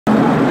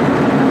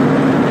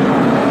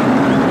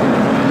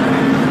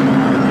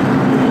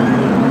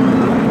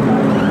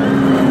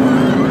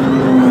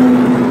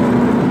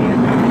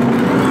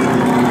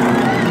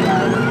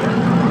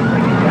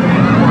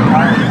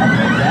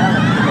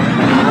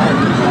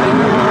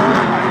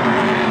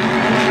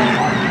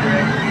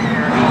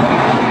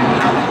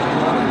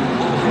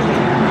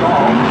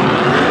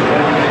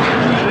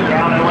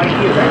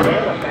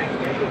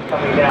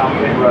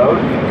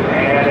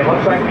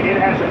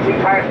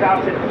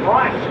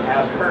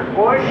Kurt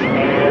Busch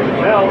as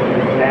well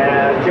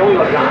as Joey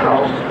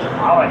Logano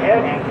out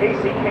ahead, and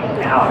Casey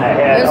Kane out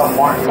ahead of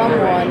Martin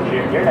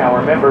Truex Jr. Now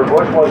remember,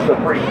 Busch was the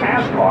free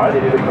pass car. They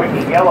did a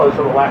quickie yellow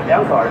so the lap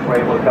down cars were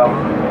able to come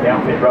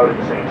down pit road at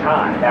the same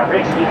time. Now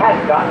Rich, he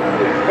hadn't gotten to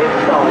his pit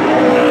stall yet.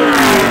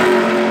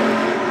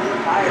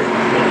 Tires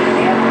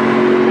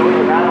Joey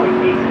Logano and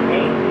Casey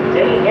Kane.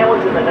 Denny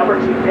Hamlin's in the number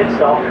 2 pit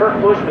stall. Kurt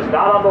Busch was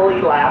not on the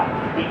lead lap.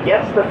 He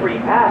gets the free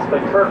pass,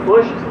 but Kurt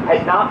Busch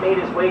had not made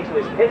his way to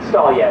his pit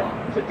stall yet.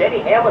 So Denny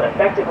Hamlin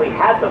effectively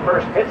had the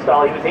first pit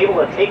stall. He was able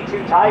to take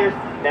 2 tires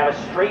and have a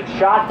straight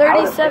shot.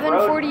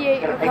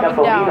 37:48 are pick up coming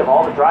the lead down. of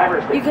all the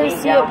drivers that You can came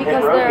see down it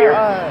because pit road they're here.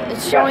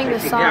 it's showing the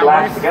sign.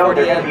 Laps to go.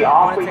 They're going to be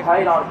awfully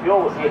tight on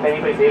fuel. We'll see if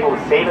anybody's able to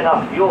save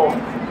enough fuel to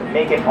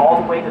make it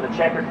all the way to the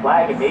checkered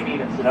flag and maybe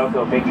even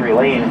Sunoco victory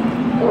lane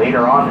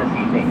later on this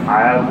evening.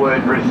 I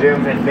would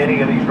presume that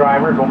many of these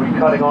drivers will be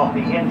cutting off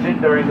the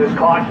engine during this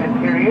caution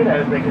period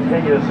as they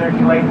continue to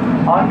circulate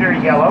under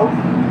yellow.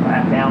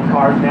 Lap down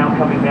cars now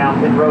coming down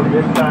pit road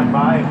this time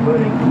by,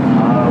 including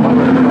one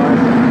of the cars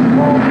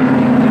involved in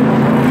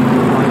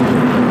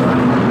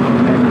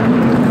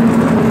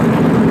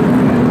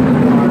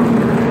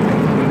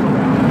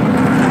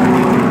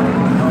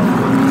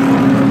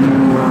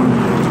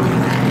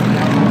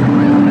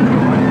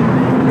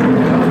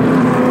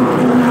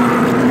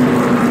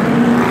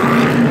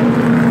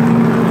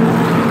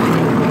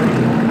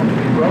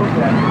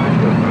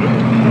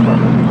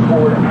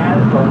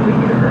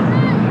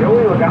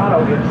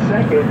the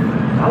second.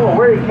 I don't know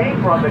where he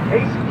came from, but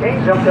Casey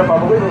Kane jumped up, I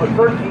believe it was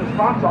 13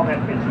 spots on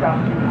that pit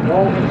stop to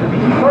roll into the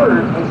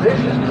 3rd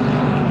position.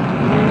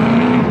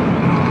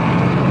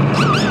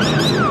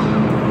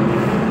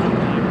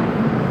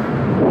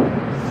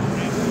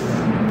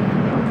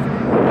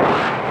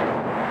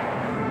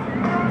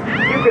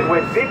 You can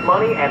win big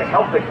money and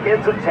help the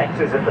kids of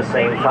Texas at the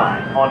same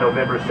time. On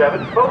November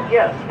 7th, vote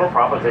yes for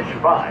Proposition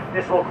 5.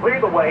 This will clear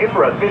the way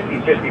for a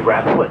 50-50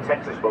 raffle at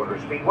Texas Motor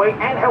Speedway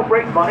and help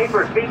raise money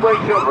for Speedway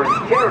children's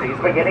charities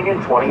beginning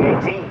in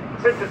 2018.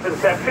 Since its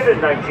inception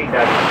in 1996,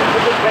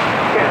 the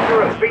Texas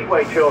chapter of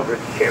Speedway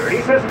Children's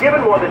Charities has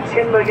given more than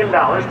 $10 million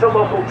to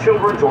local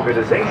children's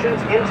organizations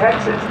in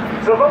Texas.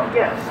 So vote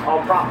yes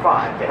on Prop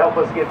 5 to help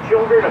us give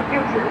children a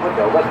future with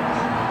no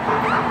limits.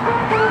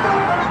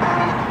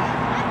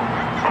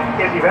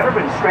 If you've ever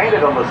been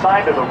stranded on the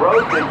side of the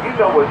road, then you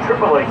know what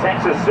AAA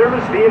Texas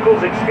service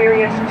vehicles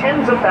experienced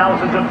tens of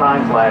thousands of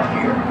times last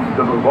year.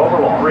 The move over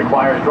law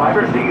requires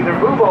drivers to either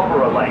move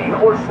over a lane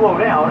or slow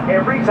down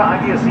every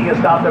time you see a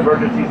stopped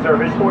emergency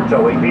service or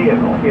towing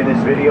vehicle. In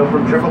this video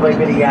from AAA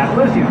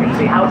Minneapolis, you can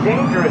see how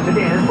dangerous it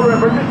is for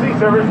emergency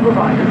service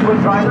providers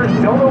when drivers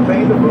don't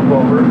obey the move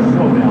over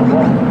slow down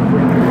law.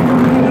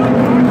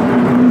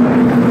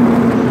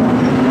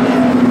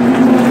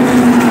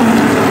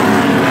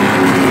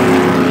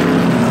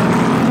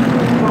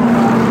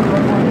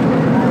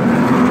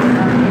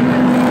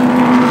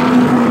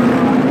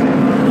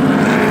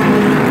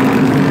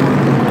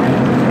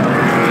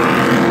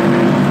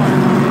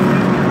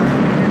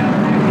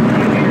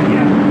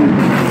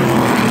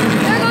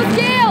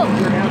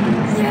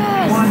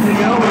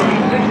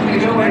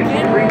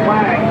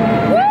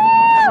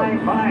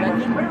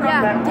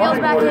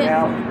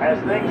 As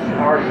things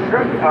are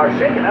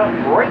shaken up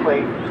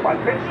greatly by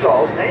pit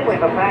stalls, namely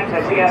the fact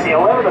that he had the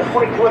 11, the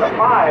 22, and the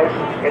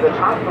 5 in the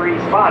top 3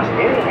 spots.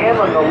 Denny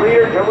Hamlin the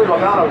leader, Joey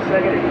Logano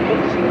second, and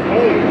Casey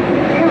Kane.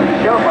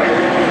 Huge jump by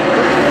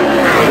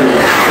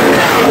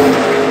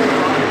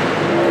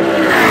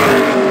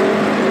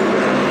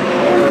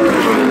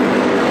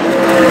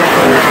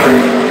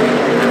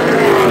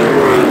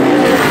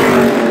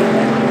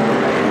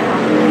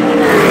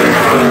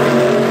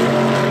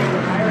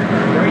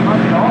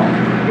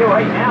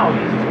right now,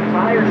 these 2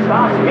 tire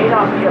stops may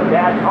not be a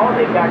bad call.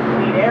 They've got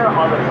clean air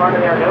on the front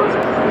of their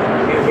noses.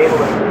 He was able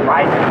to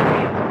ride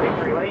that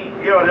victory lane.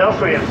 You know what else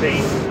we have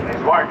seen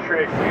is Martin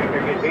Truex Jr.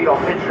 get beat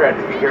on pit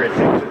strategy here at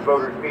Texas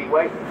Motor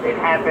Speedway. It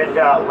happened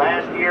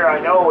last year,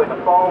 I know, in the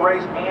fall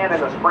race and in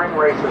the spring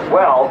race as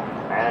well.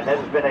 And that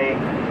has been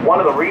one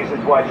of the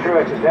reasons why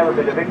Truex has never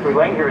been to victory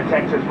lane here at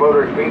Texas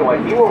Motor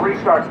Speedway. He will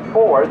restart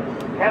 4th.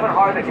 Kevin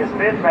Harvick is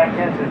 5th, Matt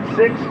Kenseth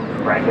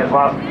 6th, Brad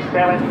Keselowski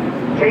 7th,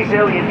 Chase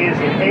Elliott is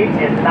in 8th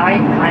and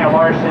 9th, Kyle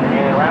Larson,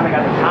 and rounding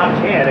out the top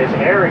 10 is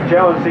Eric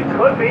Jones. It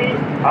could be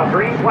a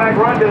green flag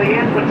run to the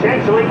end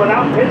potentially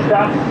without pit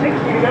stops. 60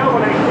 to go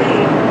when I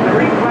see the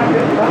green flag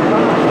pit stop.